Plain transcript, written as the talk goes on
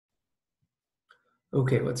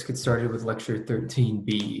Okay, let's get started with lecture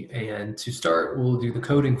 13B. And to start, we'll do the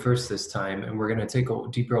coding first this time, and we're going to take a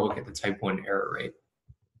deeper look at the type 1 error rate.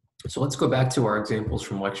 So let's go back to our examples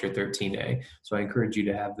from lecture 13A. So I encourage you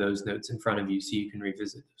to have those notes in front of you so you can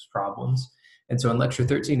revisit those problems. And so in lecture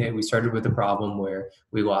 13A, we started with a problem where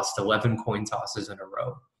we lost 11 coin tosses in a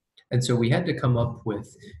row. And so we had to come up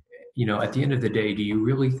with, at the end of the day, do you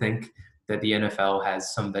really think that the NFL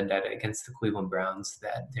has some vendetta against the Cleveland Browns,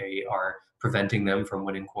 that they are preventing them from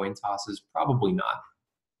winning coin tosses? Probably not.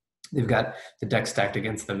 They've got the deck stacked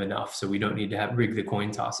against them enough, so we don't need to rig the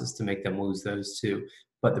coin tosses to make them lose those too.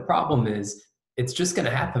 But the problem is, it's just going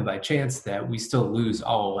to happen by chance that we still lose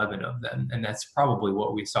all 11 of them, and that's probably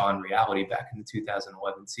what we saw in reality back in the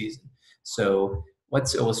 2011 season. So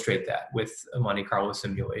let's illustrate that with a Monte Carlo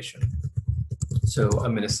simulation. So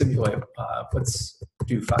I'm going to simulate, let's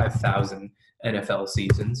do 5,000 NFL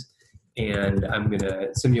seasons, and I'm going to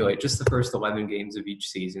simulate just the first 11 games of each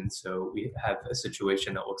season. So we have a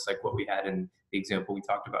situation that looks like what we had in the example we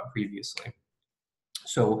talked about previously.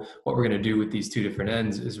 So what we're going to do with these two different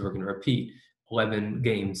ends is we're going to repeat 11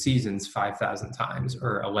 game seasons 5,000 times,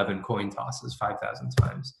 or 11 coin tosses 5,000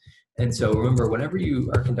 times. And so remember, whenever you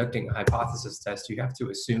are conducting a hypothesis test, you have to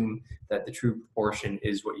assume that the true proportion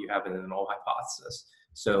is what you have in the null hypothesis.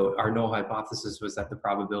 So our null hypothesis was that the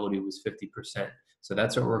probability was 50%. So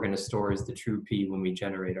that's what we're going to store as the true P when we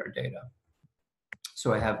generate our data.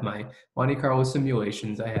 So I have my Monte Carlo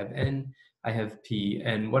simulations, I have N, I have P,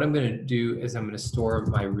 and what I'm going to do is I'm going to store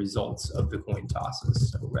my results of the coin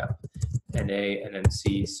tosses. So rep NA and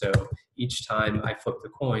MC. So each time I flip the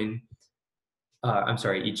coin,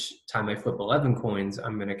 each time I flip 11 coins,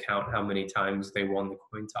 I'm going to count how many times they won the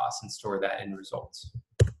coin toss and store that in results.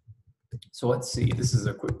 So let's see, this is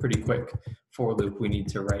a pretty quick for loop we need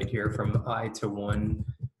to write here from I to 1,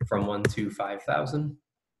 from 1 to 5,000.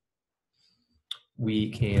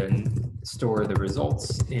 We can store the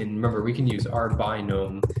results in, remember, we can use our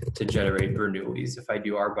binom to generate Bernoulli's. If I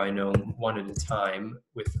do our binom one at a time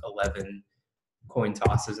with 11 coin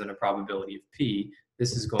tosses and a probability of P,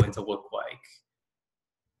 this is going to look like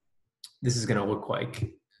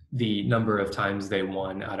the number of times they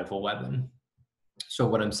won out of 11. So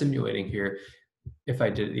what I'm simulating here, if I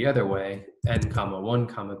did it the other way, n comma 1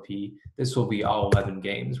 comma p, this will be all 11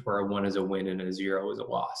 games where a 1 is a win and a 0 is a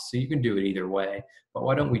loss. So you can do it either way, but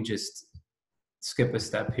why don't we just skip a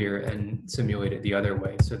step here and simulate it the other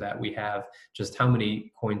way so that we have just how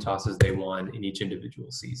many coin tosses they won in each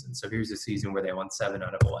individual season. So here's a season where they won 7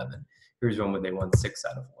 out of 11. Here's one where they won 6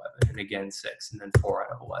 out of 11, and again 6, and then 4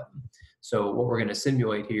 out of 11. So what we're going to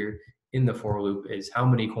simulate here in the for loop is how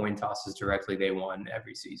many coin tosses directly they won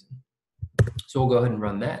every season. So we'll go ahead and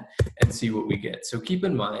run that and see what we get. So keep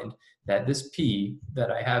in mind that this P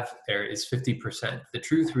that I have there is 50%. The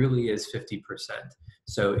truth really is 50%.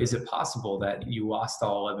 So is it possible that you lost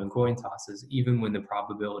all 11 coin tosses even when the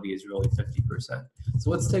probability is really 50%? So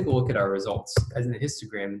let's take a look at our results as in the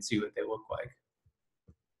histogram and see what they look like.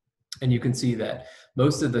 And you can see that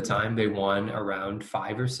most of the time they won around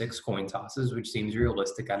 5 or 6 coin tosses, which seems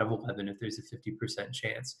realistic out of 11 if there's a 50%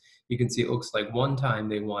 chance. You can see it looks like one time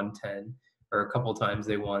they won 10, or a couple times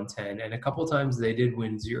they won 10, and a couple times they did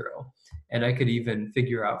win 0. And I could even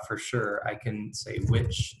figure out for sure, I can say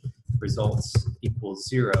which results equals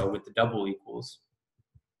 0 with the double equals.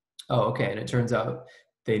 Oh, okay, and it turns out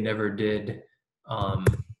they never did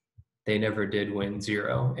win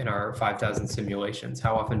 0 in our 5,000 simulations.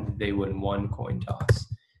 How often did they win 1 coin toss?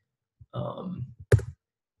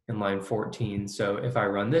 In line 14. So if I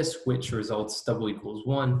run this, which results double equals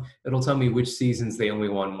 1, it'll tell me which seasons they only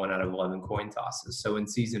won 1 out of 11 coin tosses. So in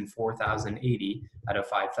season 4,080 out of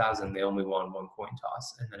 5,000, they only won 1 coin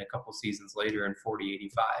toss. And then a couple seasons later in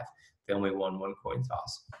 4085, they only won 1 coin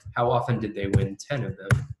toss. How often did they win 10 of them?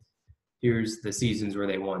 Here's the seasons where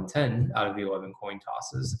they won 10 out of the 11 coin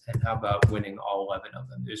tosses. And how about winning all 11 of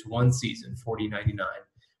them? There's one season, 4099,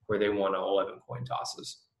 where they won all 11 coin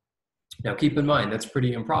tosses. Now keep in mind, that's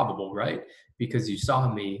pretty improbable, right? Because you saw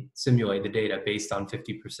me simulate the data based on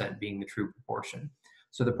 50% being the true proportion.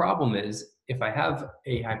 So the problem is, if I have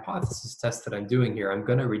a hypothesis test that I'm doing here, I'm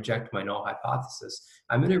going to reject my null hypothesis.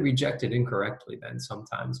 I'm going to reject it incorrectly then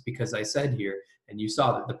sometimes, because I said here, and you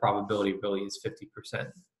saw that the probability really is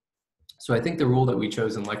 50%. So I think the rule that we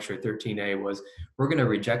chose in lecture 13A was we're going to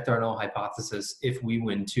reject our null hypothesis if we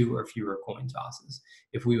win 2 or fewer coin tosses.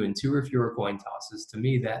 If we win 2 or fewer coin tosses, to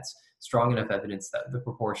me that's strong enough evidence that the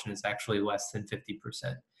proportion is actually less than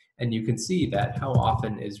 50%. And you can see that how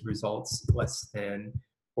often is results less than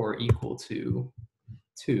or equal to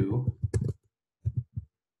 2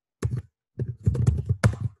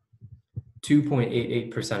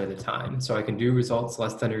 2.88% of the time. So I can do results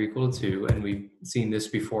less than or equal to 2, and we've seen this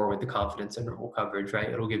before with the confidence interval coverage, right?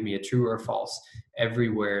 It'll give me a true or false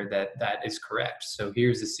everywhere that is correct. So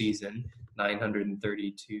here's the season,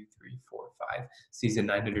 932, 3, 4, 5. Season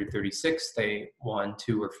 936, they won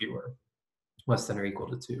 2 or fewer, less than or equal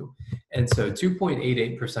to 2. And so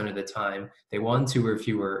 2.88% of the time, they won 2 or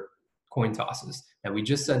fewer coin tosses. Now, we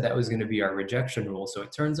just said that was going to be our rejection rule. So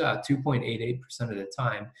it turns out 2.88% of the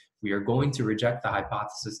time, we are going to reject the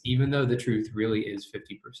hypothesis, even though the truth really is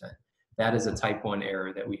 50%. That is a type 1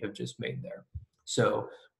 error that we have just made there. So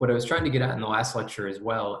what I was trying to get at in the last lecture as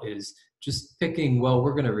well is just picking, well,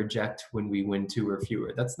 we're going to reject when we win 2 or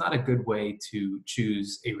fewer. That's not a good way to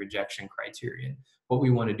choose a rejection criterion. What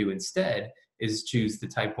we want to do instead is choose the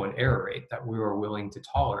type 1 error rate that we are willing to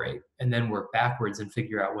tolerate, and then work backwards and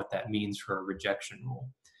figure out what that means for a rejection rule.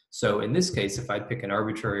 So in this case, if I pick an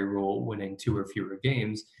arbitrary rule winning 2 or fewer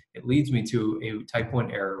games, it leads me to a type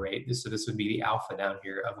 1 error rate. So this would be the alpha down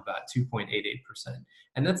here of about 2.88%.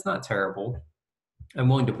 And that's not terrible. I'm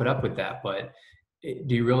willing to put up with that, but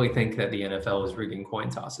do you really think that the NFL is rigging coin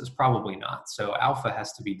tosses? Probably not. So alpha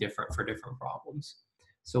has to be different for different problems.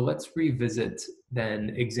 So let's revisit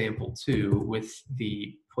then example 2 with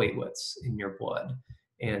the platelets in your blood.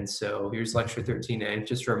 And so here's lecture 13A.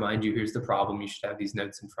 Just to remind you, here's the problem. You should have these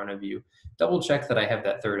notes in front of you. Double check that I have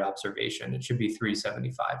that third observation. It should be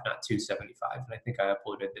 375, not 275. And I think I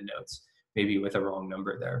uploaded the notes, maybe with a wrong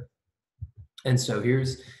number there. And so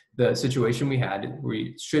here's the situation we had.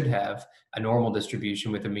 We should have a normal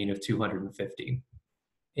distribution with a mean of 250.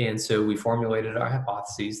 And so we formulated our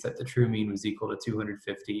hypotheses that the true mean was equal to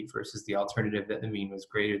 250 versus the alternative that the mean was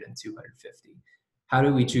greater than 250. How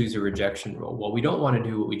do we choose a rejection rule? Well, we don't want to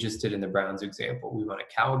do what we just did in the Browns example. We want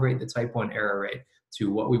to calibrate the type 1 error rate to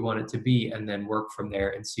what we want it to be and then work from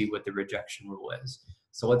there and see what the rejection rule is.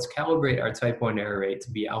 So let's calibrate our type 1 error rate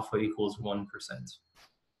to be alpha equals 1%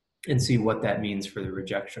 and see what that means for the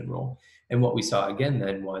rejection rule. And what we saw again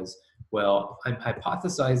then was, well, I'm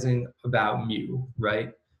hypothesizing about mu,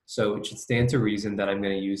 right? So it should stand to reason that I'm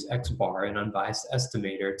going to use X bar, an unbiased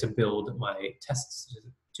estimator, to build my test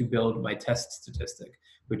statistic,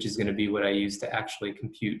 which is going to be what I use to actually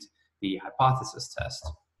compute the hypothesis test.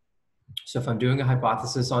 So if I'm doing a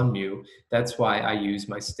hypothesis on mu, that's why I use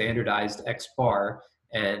my standardized X bar,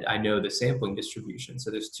 and I know the sampling distribution.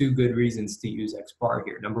 So there's 2 good reasons to use X bar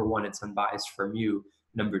here. Number 1, it's unbiased for mu.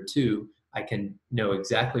 Number 2, I can know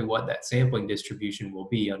exactly what that sampling distribution will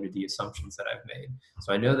be under the assumptions that I've made.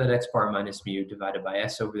 So I know that X bar minus mu divided by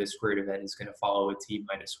S over the square root of n is going to follow a t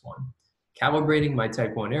minus 1. Calibrating my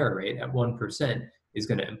type 1 error rate at 1% is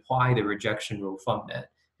going to imply the rejection rule from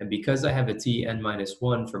that. And because I have a t n minus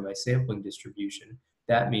 1 for my sampling distribution,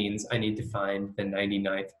 that means I need to find the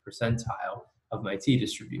 99th percentile of my t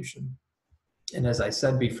distribution. And as I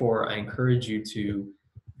said before, I encourage you to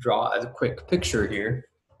draw a quick picture here.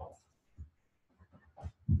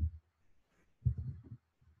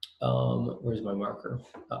 Where's my marker?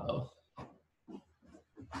 Uh-oh.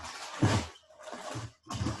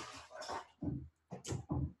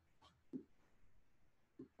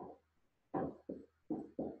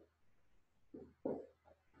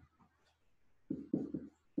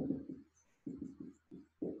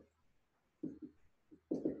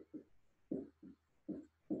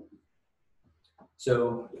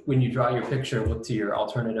 So when you draw your picture, look to your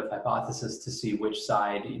alternative hypothesis to see which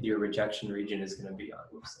side your rejection region is going to be on.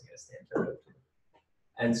 Oops, I guess the alternative.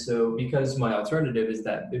 And so because my alternative is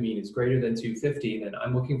that the mean is greater than 250, then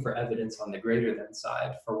I'm looking for evidence on the greater than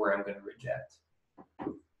side for where I'm going to reject.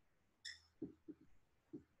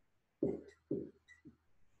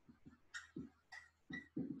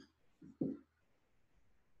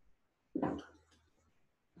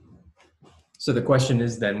 So the question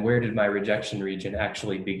is then, where did my rejection region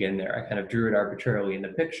actually begin there? I kind of drew it arbitrarily in the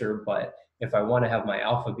picture, but if I want to have my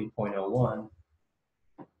alpha be 0.01,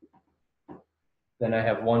 then I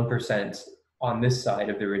have 1% on this side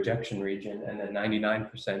of the rejection region and then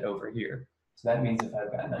 99% over here. So that means if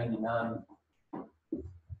I've got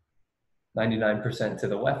 99% to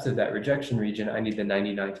the left of that rejection region, I need the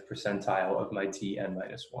 99th percentile of my t n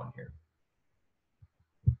minus 1 here.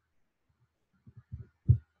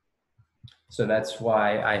 So that's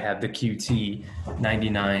why I have the QT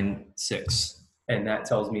 99.6. And that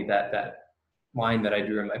tells me that that line that I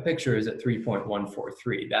drew in my picture is at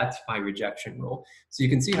 3.143. That's my rejection rule. So you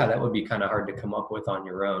can see how that would be kind of hard to come up with on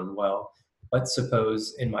your own. Well, let's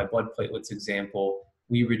suppose in my blood platelets example,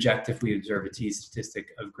 we reject if we observe a t statistic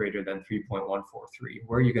of greater than 3.143.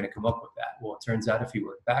 Where are you going to come up with that? Well, it turns out if you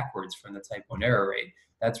work backwards from the type 1 error rate,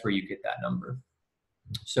 that's where you get that number.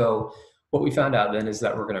 So What we found out then is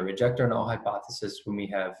that we're going to reject our null hypothesis when we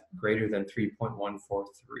have greater than 3.143.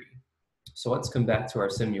 So let's come back to our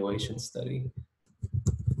simulation study.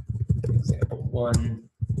 Example 1,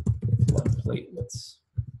 blood platelets.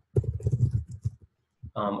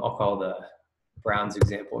 I'll call the Brown's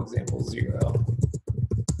example, example 0.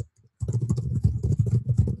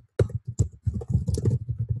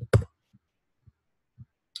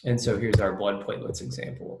 And so here's our blood platelets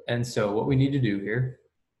example. And so what we need to do here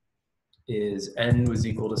is n was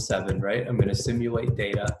equal to 7, right? I'm going to simulate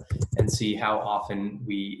data and see how often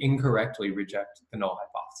we incorrectly reject the null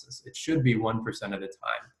hypothesis. It should be 1% of the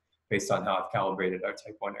time based on how I've calibrated our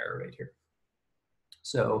type 1 error rate here.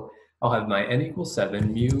 So I'll have my n equals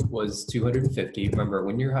 7, mu was 250. Remember,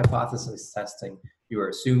 when you're hypothesis testing, you are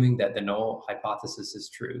assuming that the null hypothesis is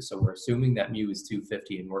true. So we're assuming that mu is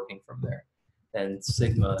 250 and working from there. Then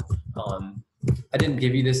sigma, I didn't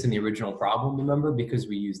give you this in the original problem, remember, because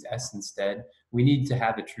we used S instead. We need to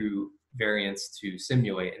have a true variance to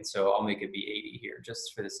simulate, and so I'll make it be 80 here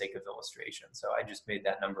just for the sake of illustration. So I just made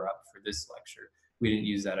that number up for this lecture. We didn't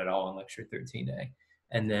use that at all in lecture 13A.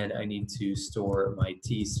 And then I need to store my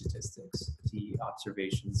T statistics. T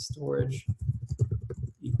observation storage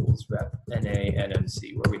equals rep NA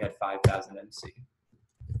NMC, where we had 5,000 MC.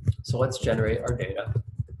 So let's generate our data.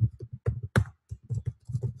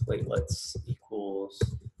 Platelets equals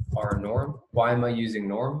R norm. Why am I using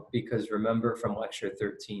norm? Because remember from lecture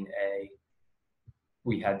 13A,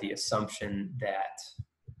 we had the assumption that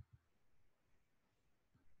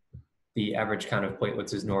the average count of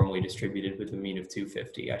platelets is normally distributed with a mean of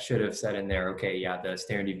 250. I should have said in there, okay, yeah, the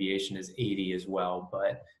standard deviation is 80 as well,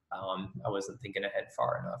 but I wasn't thinking ahead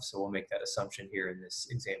far enough. So we'll make that assumption here in this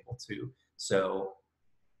example too. So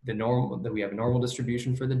the normal, that we have a normal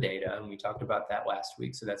distribution for the data, and we talked about that last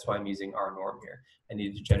week. So that's why I'm using our norm here. I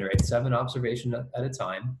need to generate 7 observations at a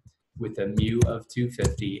time with a mu of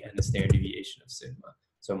 250 and the standard deviation of sigma.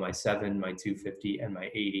 So my 7, my 250, and my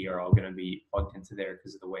 80 are all going to be plugged into there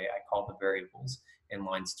because of the way I call the variables in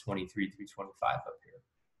lines 23 through 25 up here.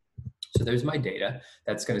 So there's my data.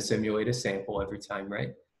 That's going to simulate a sample every time,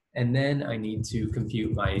 right? And then I need to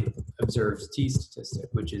compute my observed T statistic,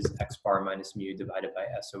 which is x bar minus mu divided by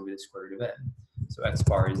S over the square root of n. So x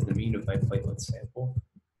bar is the mean of my platelet sample.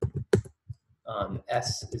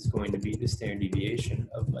 S is going to be the standard deviation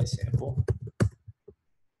of my sample.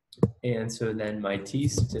 And so then my T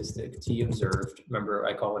statistic, T observed, remember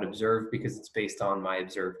I call it observed because it's based on my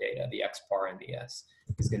observed data, the x bar and the S,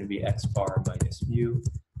 is going to be x bar minus mu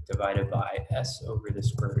divided by S over the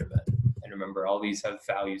square root of n. And remember, all these have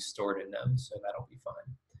values stored in them, so that'll be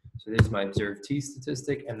fine. So there's my observed T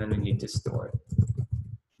statistic, and then I need to store it.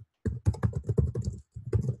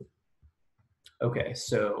 Okay,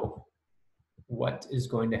 so what is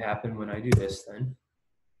going to happen when I do this then?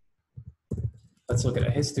 Let's look at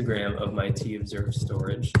a histogram of my T observed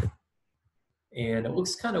storage. And it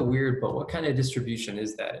looks kind of weird, but what kind of distribution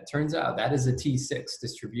is that? It turns out that is a T6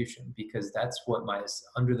 distribution because that's what my,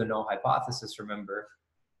 under the null hypothesis, remember,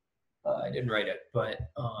 I didn't write it, but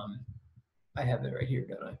I have it right here,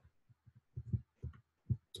 don't I?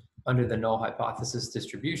 Under the null hypothesis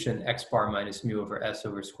distribution, x bar minus mu over S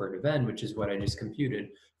over square root of n, which is what I just computed,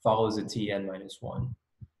 follows a Tn minus 1.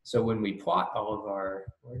 So when we plot all of our,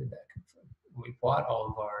 where did that come from? When we plot all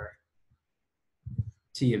of our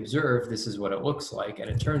T observed, this is what it looks like. And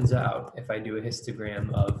it turns out if I do a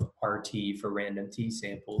histogram of RT for random T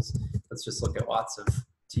samples, let's just look at lots of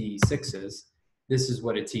T6s. This is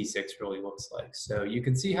what a T6 really looks like. So you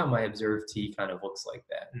can see how my observed T kind of looks like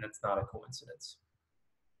that, and that's not a coincidence.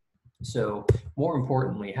 So more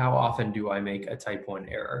importantly, how often do I make a type 1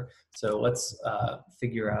 error? So let's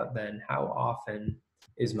figure out then how often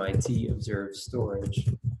is my T observed storage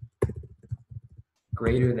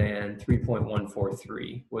greater than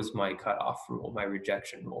 3.143 was my cutoff rule, my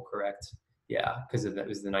rejection rule, correct? Yeah, because that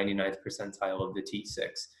was the 99th percentile of the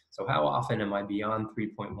T6. So how often am I beyond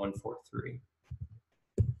 3.143?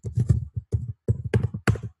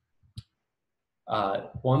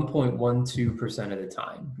 1.12% of the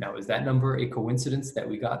time. Now, is that number a coincidence that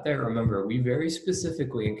we got there? Remember, we very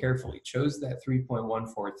specifically and carefully chose that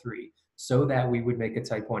 3.143 so that we would make a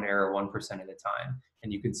type 1 error 1% of the time.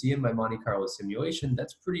 And you can see in my Monte Carlo simulation,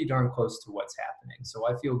 that's pretty darn close to what's happening. So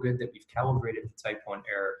I feel good that we've calibrated the type 1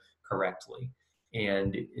 error correctly.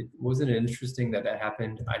 And it wasn't interesting that that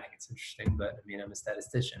happened. I think it's interesting, but I mean, I'm a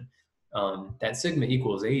statistician. That sigma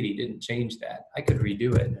equals 80 didn't change that. I could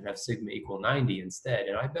redo it and have sigma equal 90 instead,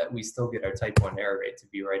 and I bet we still get our type 1 error rate to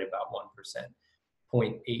be right about 1%.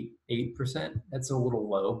 0.88%, that's a little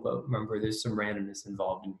low, but remember there's some randomness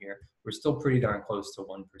involved in here. We're still pretty darn close to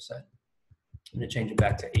 1%. I'm going to change it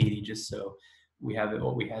back to 80 just so we have it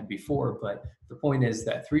what we had before. But the point is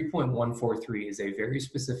that 3.143 is a very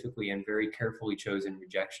specifically and very carefully chosen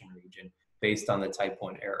rejection region based on the type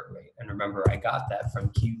 1 error rate. And remember, I got that from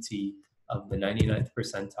QT of the 99th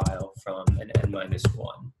percentile from an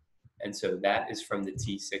n-1. And so that is from the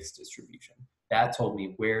T6 distribution. That told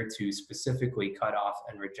me where to specifically cut off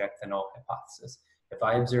and reject the null hypothesis. If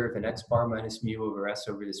I observe an x bar minus mu over s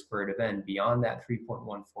over the square root of n beyond that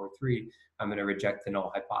 3.143, I'm going to reject the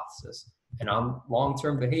null hypothesis. And on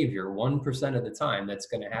long-term behavior, 1% of the time, that's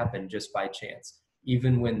going to happen just by chance,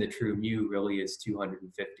 even when the true mu really is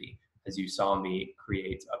 250, as you saw me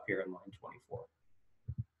create up here in line 24.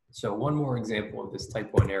 So one more example of this type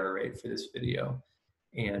 1 error rate for this video.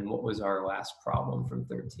 And what was our last problem from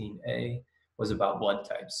 13A was about blood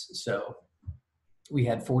types. So we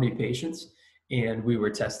had 40 patients, and we were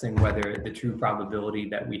testing whether the true probability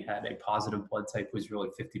that we had a positive blood type was really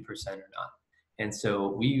 50% or not. And so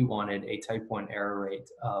we wanted a type 1 error rate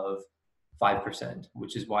of 5%,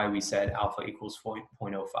 which is why we said alpha equals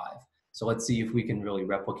 0.05. So let's see if we can really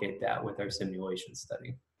replicate that with our simulation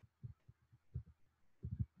study.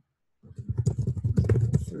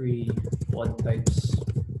 3 blood types.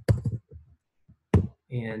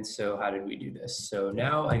 And so how did we do this? So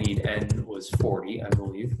now I need n was 40, I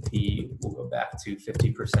believe. P will go back to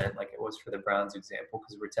 50% like it was for the Browns example,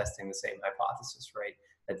 because we're testing the same hypothesis, right?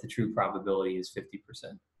 That the true probability is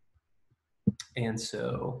 50%. And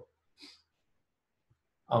so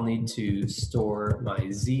I'll need to store my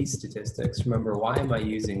z statistics. Remember, why am I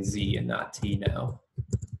using z and not t now?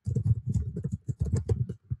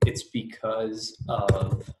 It's because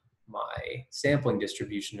of my sampling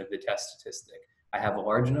distribution of the test statistic. I have a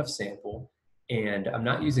large enough sample, and I'm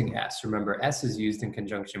not using S. Remember, S is used in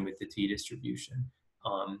conjunction with the t distribution.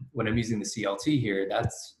 When I'm using the CLT here,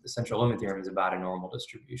 that's the central limit theorem is about a normal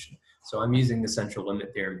distribution. So I'm using the central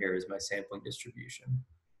limit theorem here as my sampling distribution.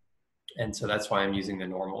 And so that's why I'm using the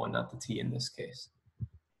normal and not the t in this case.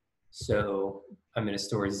 So I'm going to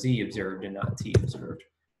store z observed and not t observed.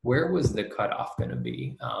 Where was the cutoff going to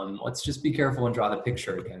be? Let's just be careful and draw the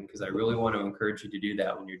picture again, because I really want to encourage you to do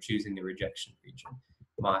that when you're choosing the rejection region.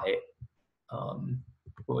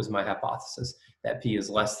 What was my hypothesis? That p is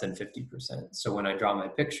less than 50%. So when I draw my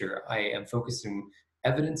picture, I am focusing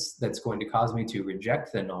evidence that's going to cause me to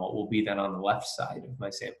reject the null will be then on the left side of my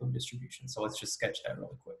sampling distribution. So let's just sketch that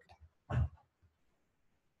really quick.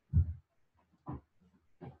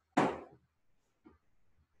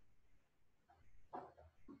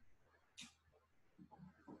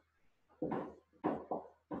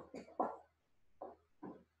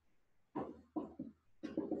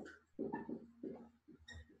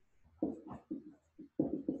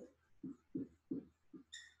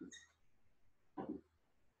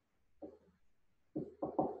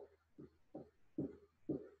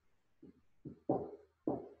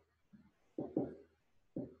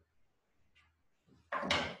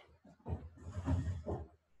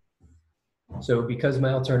 So because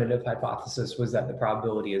my alternative hypothesis was that the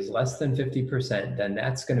probability is less than 50%, then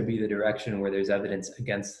that's going to be the direction where there's evidence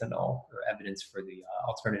against the null, or evidence for the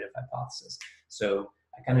alternative hypothesis. So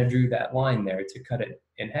I kind of drew that line there to cut it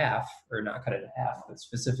in half, or not cut it in half, but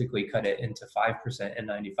specifically cut it into 5% and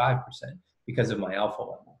 95% because of my alpha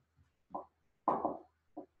level.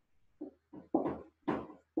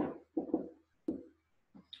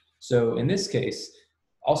 So in this case,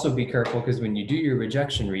 also be careful, because when you do your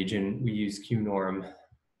rejection region, we use Q norm.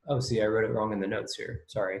 Oh, see, I wrote it wrong in the notes here.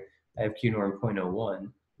 Sorry. I have Q norm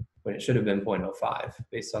 0.01, when it should have been 0.05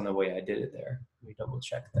 based on the way I did it there. Let me double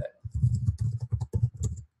check that.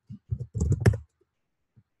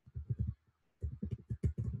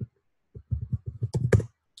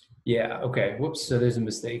 Yeah, okay, whoops, so there's a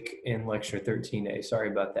mistake in lecture 13A.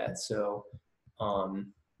 Sorry about that. So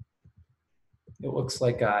it looks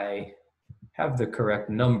like I have the correct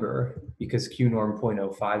number, because Q norm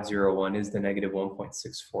 0.0501 is the negative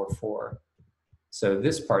 1.644. So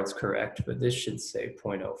this part's correct, but this should say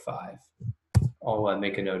 0.05. I'll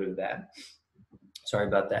make a note of that. Sorry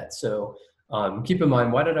about that. So keep in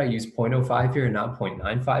mind, why did I use 0.05 here and not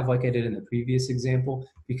 0.95 like I did in the previous example?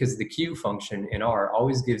 Because the Q function in R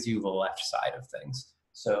always gives you the left side of things.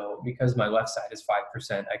 So because my left side is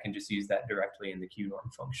 5%, I can just use that directly in the Q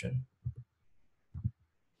norm function.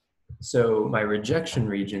 So my rejection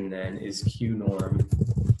region then is Q norm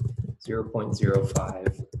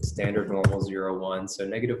 0.05, standard normal 0.1, so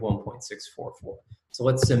negative 1.644. So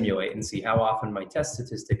let's simulate and see how often my test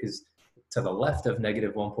statistic is to the left of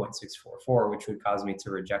negative 1.644, which would cause me to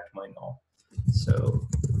reject my null. So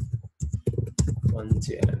 1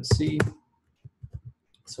 to NMC.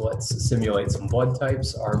 So let's simulate some blood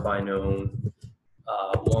types. R binome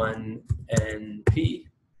 1 NP.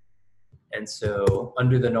 And so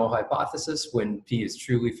under the null hypothesis, when P is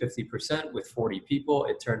truly 50% with 40 people,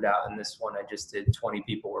 it turned out in this one I just did 20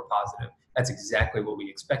 people were positive. That's exactly what we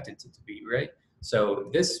expected it to be, right? So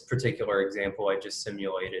this particular example I just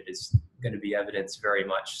simulated is going to be evidence very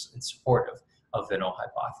much in support of the null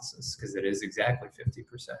hypothesis, because it is exactly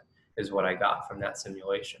 50% is what I got from that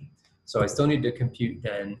simulation. So I still need to compute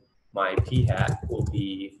then my P hat will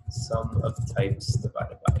be sum of types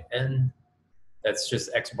divided by N. That's just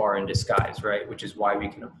X bar in disguise, right? Which is why we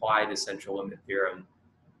can apply the central limit theorem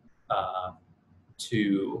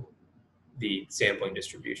to the sampling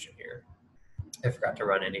distribution here. I forgot to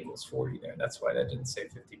run N equals 40 there. That's why that didn't say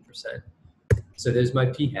 50%. So there's my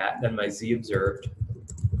P hat, then my Z observed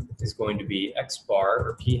is going to be X bar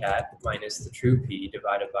or P hat minus the true P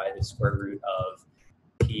divided by the square root of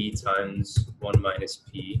P times 1 minus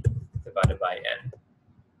P divided by N.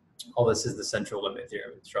 All this is the central limit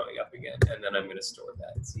theorem. It's showing up again, and then I'm going to store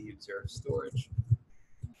that. Z observed storage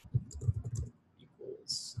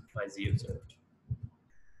equals my Z observed.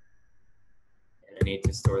 And I need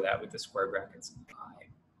to store that with the square brackets of I.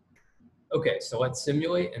 Okay, so let's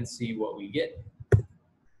simulate and see what we get.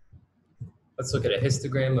 Let's look at a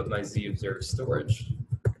histogram of my Z observed storage.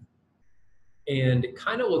 And it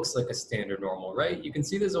kind of looks like a standard normal, right? You can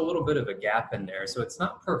see there's a little bit of a gap in there, so it's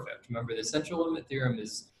not perfect. Remember, the central limit theorem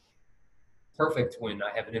is perfect when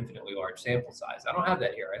I have an infinitely large sample size. I don't have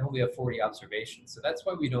that here. I only have 40 observations. So that's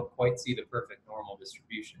why we don't quite see the perfect normal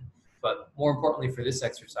distribution. But more importantly for this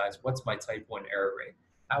exercise, what's my type 1 error rate?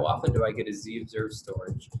 How often do I get a Z observed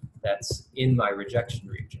storage that's in my rejection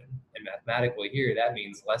region? And mathematically here, that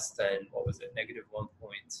means less than, what was it, negative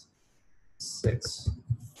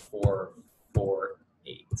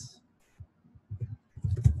 1.6448.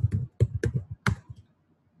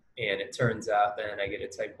 And it turns out then I get a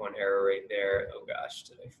type 1 error rate there. Oh gosh,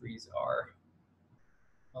 did I freeze R?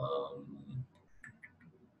 I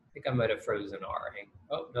think I might have frozen R.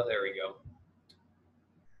 Oh, no, there we go.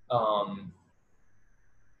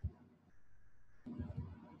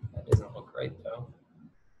 That doesn't look right though.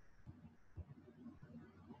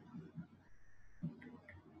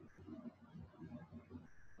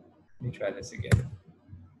 Let me try this again.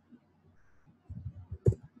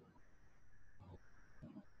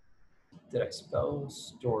 Did I spell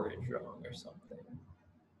storage wrong or something?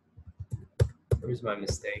 Where's my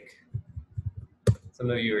mistake? Some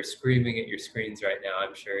of you are screaming at your screens right now,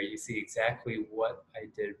 I'm sure. You see exactly what I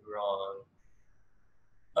did wrong.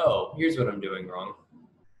 Oh, here's what I'm doing wrong.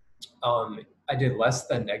 I did less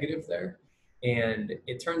than negative there. And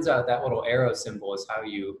it turns out that little arrow symbol is how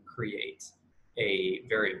you create a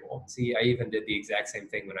variable. See, I even did the exact same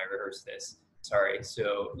thing when I rehearsed this. Sorry,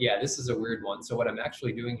 so yeah, this is a weird one. So what I'm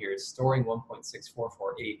actually doing here is storing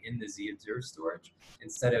 1.6448 in the Z observed storage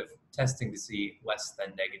instead of testing to see less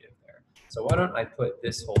than negative there. So why don't I put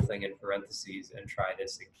this whole thing in parentheses and try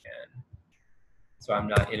this again? So I'm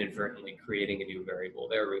not inadvertently creating a new variable.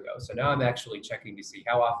 There we go. So now I'm actually checking to see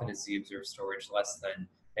how often is Z observed storage less than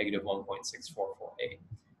negative 1.6448.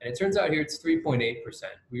 And it turns out here it's 3.8%.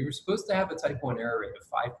 We were supposed to have a type 1 error rate of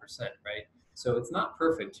 5%, right? So it's not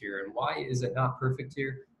perfect here. And why is it not perfect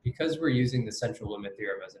here? Because we're using the central limit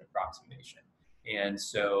theorem as an approximation. And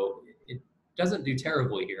so it doesn't do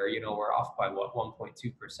terribly here. You know, we're off by what,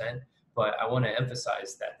 1.2%. But I want to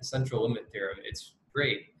emphasize that the central limit theorem, it's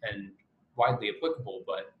great and widely applicable,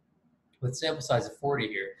 but with sample size of 40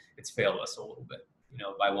 here, it's failed us a little bit, you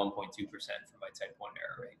know, by 1.2% for my type 1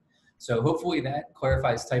 error rate. So hopefully that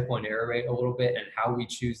clarifies type 1 error rate a little bit and how we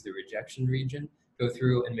choose the rejection region. Go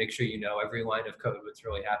through and make sure you know every line of code, what's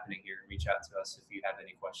really happening here, and reach out to us if you have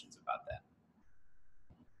any questions about that.